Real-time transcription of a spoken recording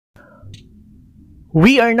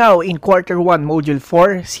We are now in Quarter 1, Module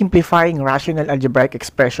 4, Simplifying Rational Algebraic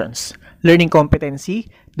Expressions. Learning competency,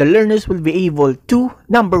 the learners will be able to,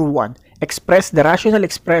 number 1, express the rational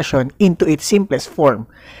expression into its simplest form.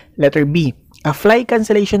 Letter B, apply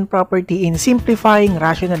cancellation property in simplifying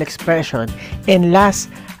rational expression. And last,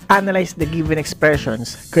 analyze the given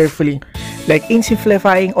expressions carefully, like in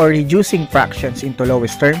simplifying or reducing fractions into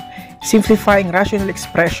lowest term. Simplifying rational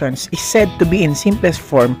expressions is said to be in simplest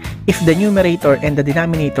form if the numerator and the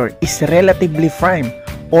denominator is relatively prime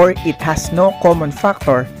or it has no common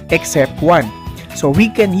factor except 1. So we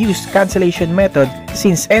can use cancellation method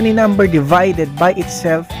since any number divided by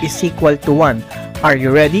itself is equal to 1. Are you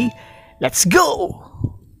ready? Let's go!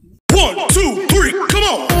 1, 2, 3, come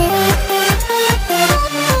on!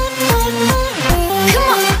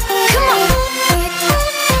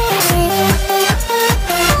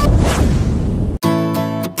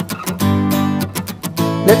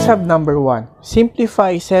 Let's have number 1.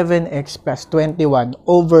 Simplify 7x plus 21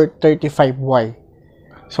 over 35y.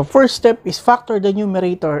 So first step is factor the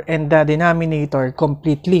numerator and the denominator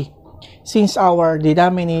completely. Since our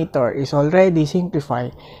denominator is already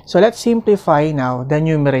simplified, so let's simplify now the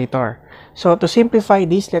numerator. So to simplify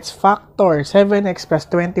this, let's factor 7x plus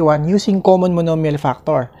 21 using common monomial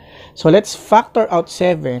factor. So let's factor out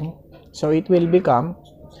 7. So it will become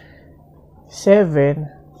 7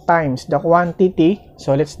 times the quantity.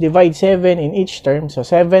 So let's divide 7 in each term. So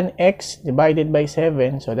 7x divided by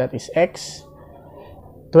 7, so that is x.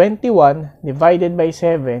 21 divided by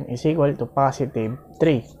 7 is equal to positive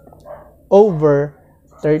 3 over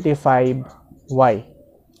 35y.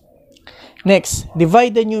 Next,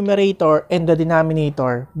 divide the numerator and the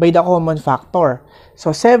denominator by the common factor.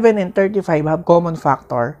 So 7 and 35 have common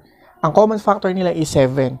factor. Ang common factor nila is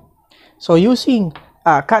 7. So using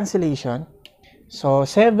cancellation, so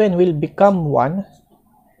 7 will become 1,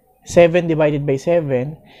 7 divided by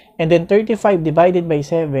 7, and then 35 divided by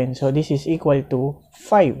 7, so this is equal to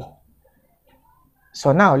 5.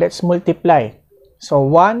 So now, let's multiply. So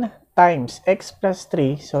 1 times x plus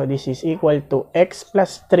 3, so this is equal to x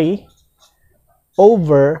plus 3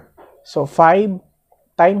 over, so 5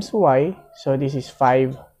 times y, so this is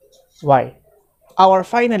 5y. Our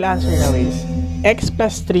final answer now is x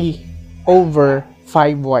plus 3 over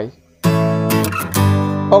 5y.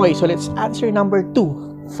 Okay, so let's answer number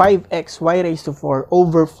 2. 5x y raised to 4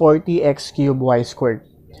 over 40x cubed y squared.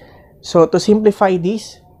 So to simplify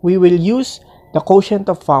this, we will use the quotient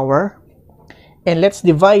of power. And let's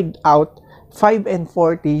divide out 5 and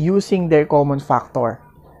 40 using their common factor.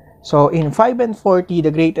 So in 5 and 40,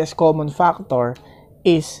 the greatest common factor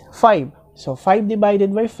is 5. So 5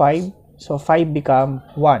 divided by 5, so 5 become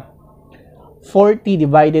 1. 40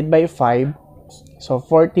 divided by 5, so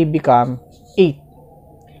 40 become 8.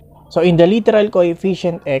 So in the literal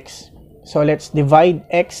coefficient x, so let's divide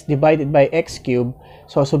x divided by x cubed.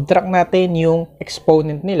 So subtract natin yung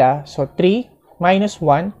exponent nila. So 3 minus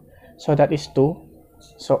 1, so that is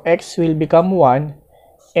 2. So x will become 1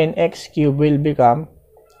 and x cubed will become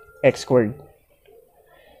x squared.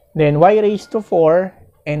 Then y raised to 4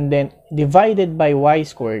 and then divided by y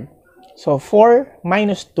squared. So 4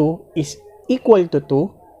 minus 2 is equal to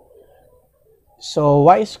 2. So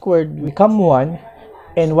y squared become 1.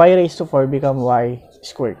 And y raised to 4 become y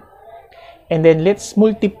squared. And then let's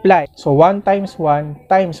multiply. So 1 times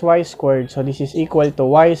 1 times y squared. So this is equal to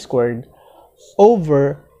y squared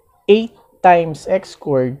over 8 times x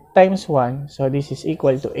squared times 1. So this is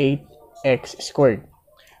equal to 8x squared.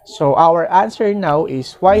 So our answer now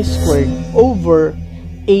is y squared over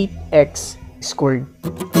 8x squared.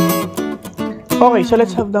 Okay, so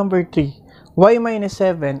let's have number 3. Y minus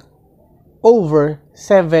 7 over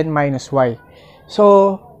 7 minus y.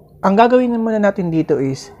 So, ang gagawin muna natin dito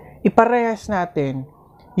is, iparehas natin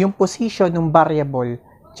yung position ng variable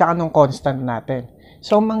tsaka ng constant natin.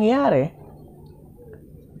 So, ang mangyayari,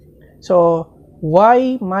 so,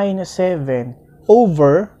 y minus 7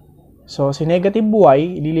 over, so, si negative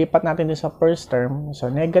y, ililipat natin dun sa first term.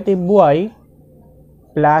 So, negative y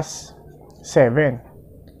plus 7.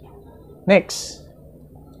 Next.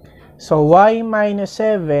 So, y minus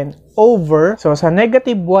 7 over, so sa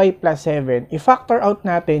negative y plus 7, i-factor out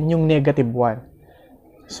natin yung negative 1.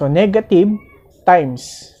 So, negative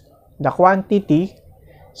times the quantity,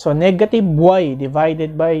 so negative y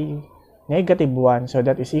divided by negative 1, so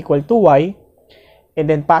that is equal to y, and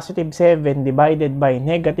then positive 7 divided by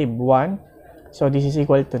negative 1, so this is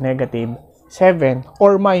equal to negative 7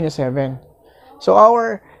 or minus 7. So,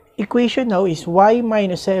 our equation now is y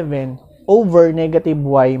minus 7 over negative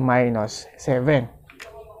y minus 7.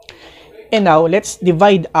 And now, let's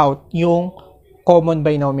divide out yung common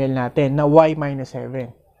binomial natin na y minus 7.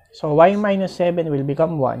 So, y minus 7 will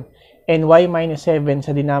become 1. And y minus 7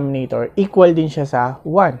 sa denominator, equal din siya sa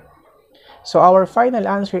 1. So, our final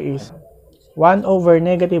answer is 1 over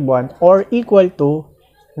negative 1 or equal to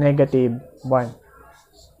negative 1.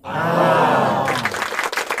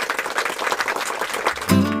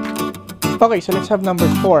 Okay, so let's have number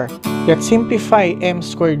 4. Let's simplify m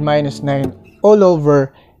squared minus 9 all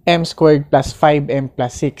over m squared plus 5m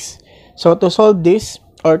plus 6. So, to solve this,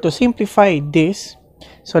 or to simplify this,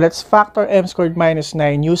 so let's factor m squared minus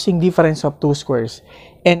 9 using difference of two squares.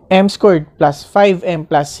 And m squared plus 5m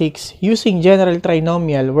plus 6 using general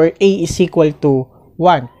trinomial where a is equal to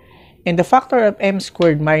 1. And the factor of m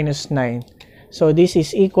squared minus 9, so this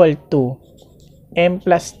is equal to m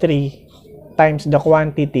plus 3 times the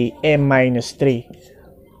quantity m minus 3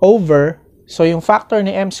 over, so yung factor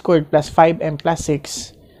ni m squared plus 5m plus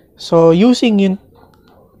 6, so using yung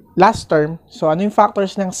last term, so ano yung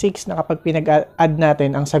factors ng 6 na kapag pinag-add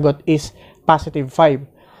natin, ang sagot is positive 5.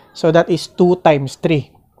 So that is 2 times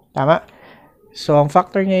 3. Tama? So ang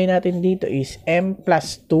factor ngayon natin dito is m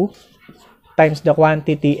plus 2 times the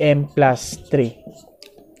quantity m plus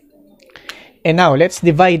 3. And now, let's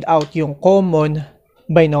divide out yung common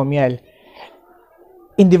binomial.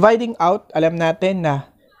 In dividing out, alam natin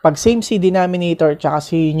na pag same si denominator tsaka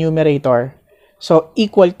si numerator, so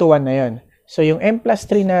equal to 1 na yun. So yung m plus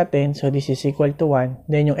 3 natin, so this is equal to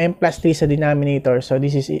 1. Then yung m plus 3 sa denominator, so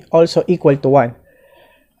this is also equal to 1.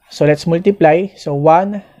 So let's multiply. So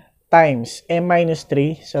 1 times m minus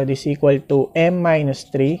 3, so this is equal to m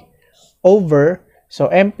minus 3 over,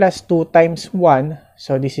 so m plus 2 times 1,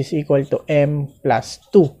 so this is equal to m plus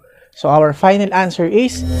 2. So our final answer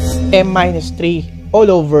is m minus 3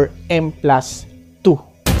 all over m plus 2.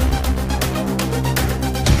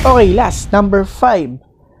 Okay, last, number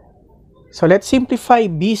 5. So let's simplify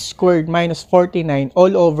b squared minus 49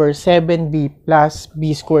 all over 7b plus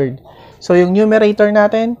b squared. So yung numerator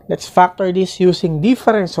natin, let's factor this using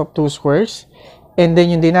difference of two squares. And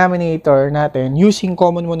then yung denominator natin using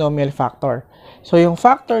common monomial factor. So yung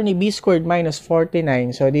factor ni b squared minus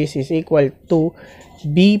 49, so this is equal to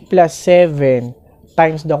b plus 7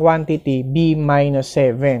 times the quantity b minus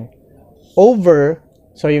 7 over,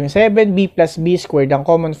 so yung 7b plus b squared, ang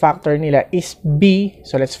common factor nila is b.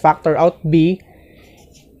 So let's factor out b.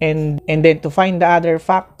 And then to find the other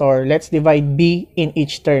factor, let's divide b in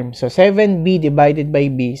each term. So 7b divided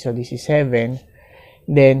by b, so this is 7.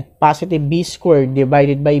 Then positive b squared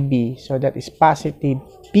divided by b, so that is positive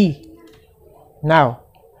b. Now,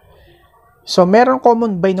 so meron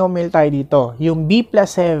common binomial tayo dito. Yung b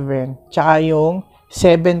plus 7, tsaka yung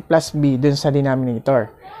 7 plus b dun sa denominator.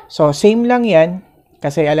 So same lang yan,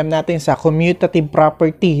 kasi alam natin sa commutative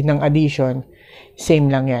property ng addition, same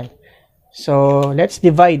lang yan. So let's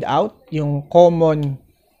divide out yung common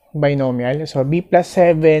binomial. So b plus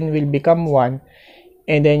 7 will become 1.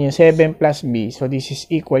 And then yung 7 plus b, so this is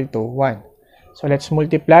equal to 1. So let's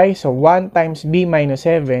multiply. So 1 times b minus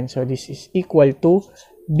 7, so this is equal to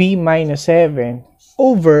b minus 7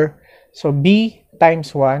 over, so b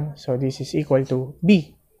times 1, so this is equal to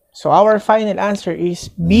b. So our final answer is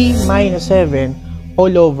b minus 7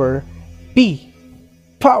 all over b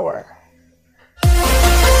power.